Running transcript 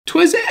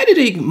'Twas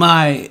editing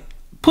my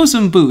Puss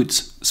in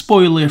Boots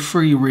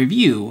spoiler-free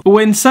review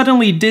when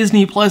suddenly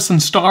Disney Plus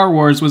and Star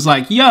Wars was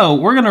like, yo,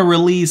 we're gonna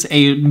release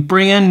a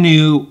brand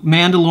new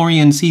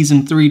Mandalorian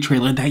Season 3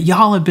 trailer that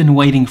y'all have been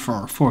waiting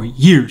for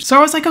years. So I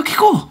was like, okay,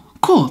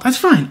 cool, that's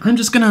fine. I'm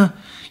just gonna,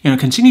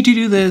 continue to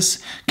do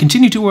this,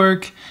 continue to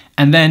work,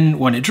 and then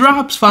when it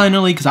drops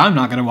finally, because I'm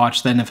not gonna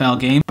watch the NFL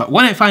game, but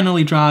when it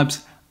finally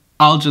drops,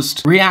 I'll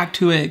just react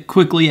to it,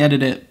 quickly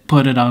edit it,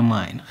 put it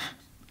online.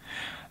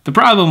 The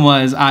problem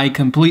was I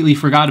completely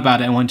forgot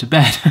about it and went to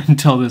bed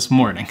until this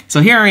morning. So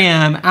here I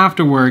am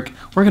after work.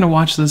 We're gonna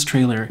watch this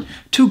trailer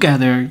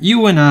together.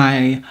 You and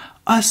I,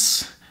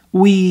 us,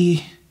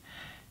 we,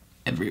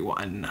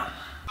 everyone.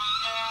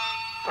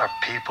 Our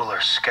people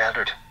are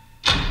scattered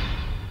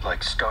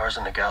like stars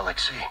in the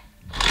galaxy.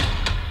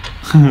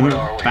 What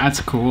are we? That's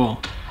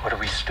cool. What do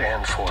we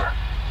stand for?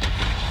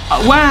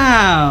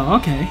 Wow,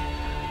 okay.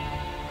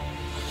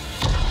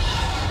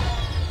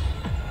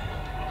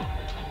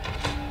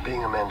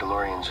 Being a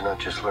Mandalorian is not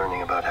just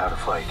learning about how to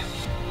fight.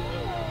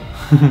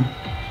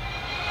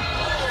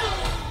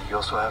 You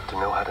also have to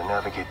know how to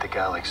navigate the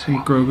galaxy.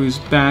 Grogu's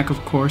back,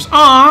 of course.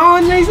 Oh,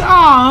 nice.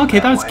 Oh, okay,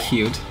 that was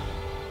cute.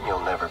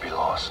 You'll never be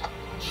lost.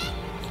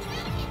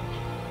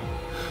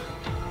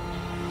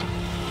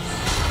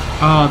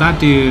 Oh, that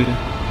dude.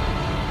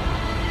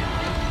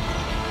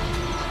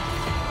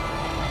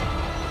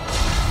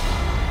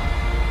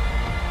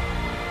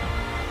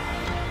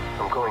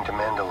 I'm going to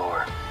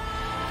Mandalore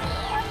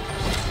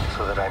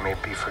so that I may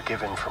be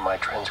forgiven for my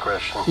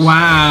transgressions.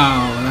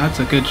 Wow, that's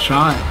a good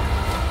shot.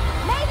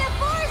 May the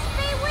Force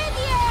be with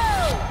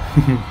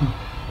you!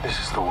 This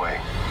is the way.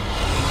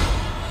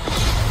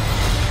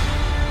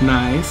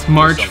 Nice.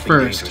 March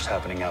 1st. Is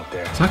happening out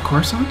there. Is that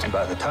Coruscant? And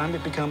by the time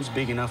it becomes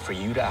big enough for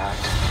you to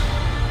act,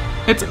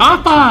 It's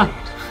Appa!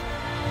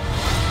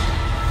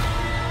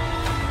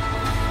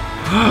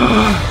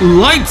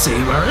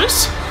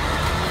 Lightsabers?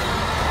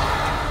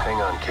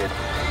 Hang on, kid.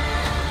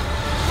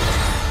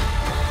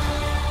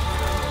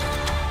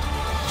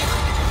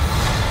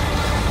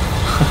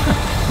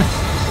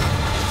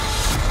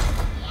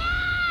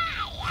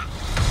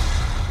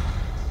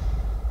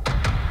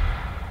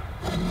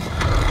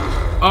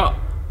 Oh.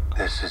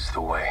 This is the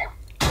way.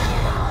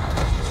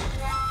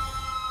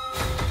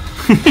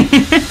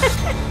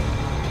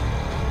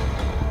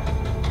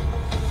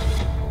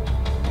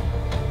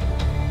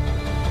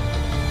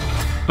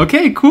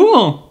 Okay,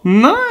 cool.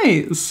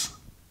 Nice.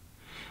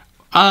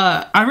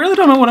 I really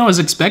don't know what I was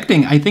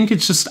expecting. I think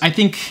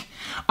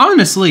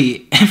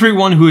honestly,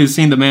 everyone who has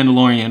seen The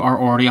Mandalorian are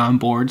already on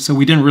board, so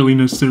we didn't really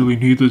necessarily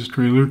need this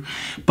trailer.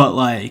 But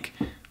like,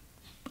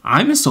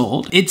 I'm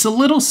sold. It's a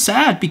little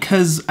sad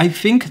because I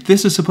think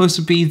this is supposed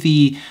to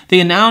be they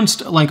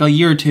announced like a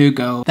year or two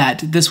ago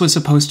that this was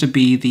supposed to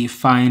be the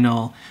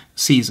final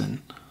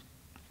season.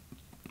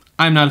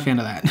 I'm not a fan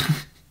of that.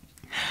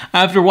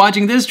 After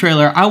watching this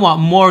trailer, I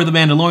want more of The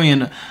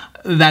Mandalorian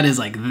that is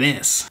like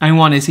this. I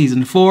want a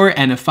season 4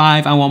 and a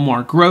 5. I want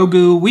more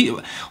Grogu.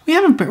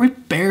 We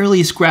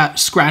barely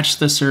scratched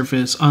the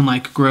surface on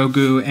like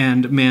Grogu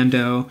and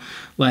Mando.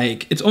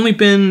 Like, it's only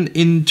been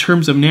in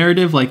terms of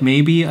narrative, like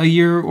maybe a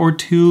year or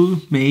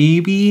two,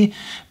 maybe.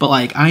 But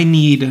like, I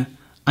need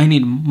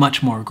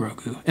much more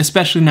Grogu,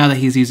 especially now that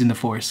he's using the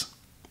Force.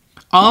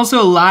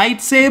 Also,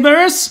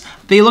 lightsabers!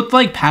 They looked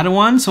like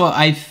Padawan, so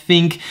I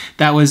think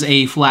that was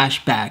a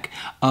flashback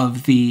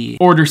of the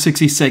Order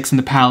 66 in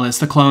the palace,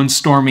 the clones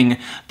storming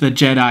the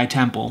Jedi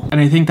Temple. And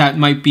I think that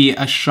might be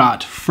a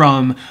shot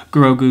from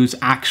Grogu's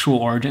actual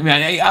origin.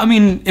 I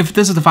mean, if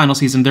this is the final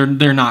season,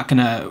 they're not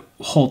gonna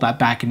hold that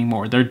back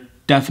anymore. They're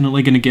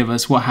definitely going to give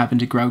us what happened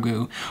to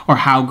Grogu, or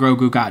how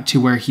Grogu got to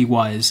where he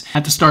was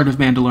at the start of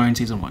Mandalorian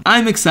Season 1.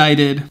 I'm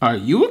excited. Are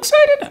you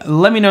excited?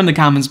 Let me know in the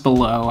comments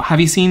below. Have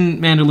you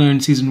seen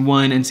Mandalorian Season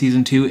 1 and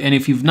Season 2? And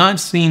if you've not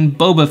seen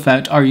Boba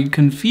Fett, are you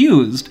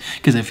confused?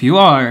 Because if you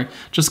are,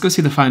 just go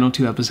see the final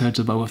 2 episodes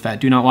of Boba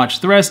Fett. Do not watch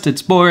the rest,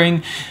 it's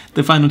boring.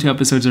 The final 2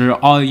 episodes are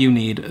all you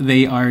need.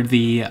 They are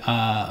the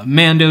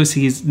Mando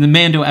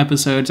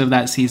episodes of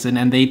that season,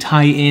 and they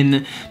tie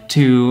in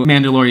to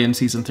Mandalorian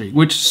Season 3,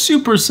 which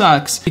super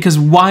sucks, because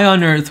why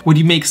on earth would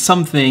you make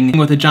something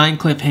with a giant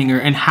cliffhanger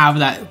and have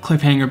that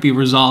cliffhanger be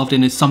resolved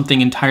into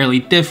something entirely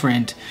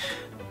different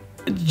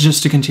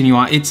just to continue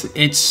on?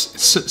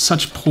 It's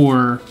such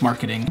poor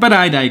marketing. But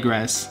I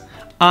digress.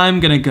 I'm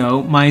gonna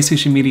go. My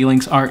social media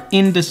links are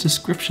in the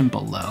description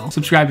below.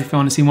 Subscribe if you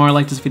want to see more.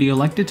 Like this video,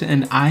 liked it,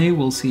 and I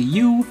will see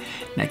you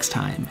next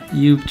time.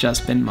 You've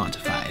just been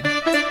Montified.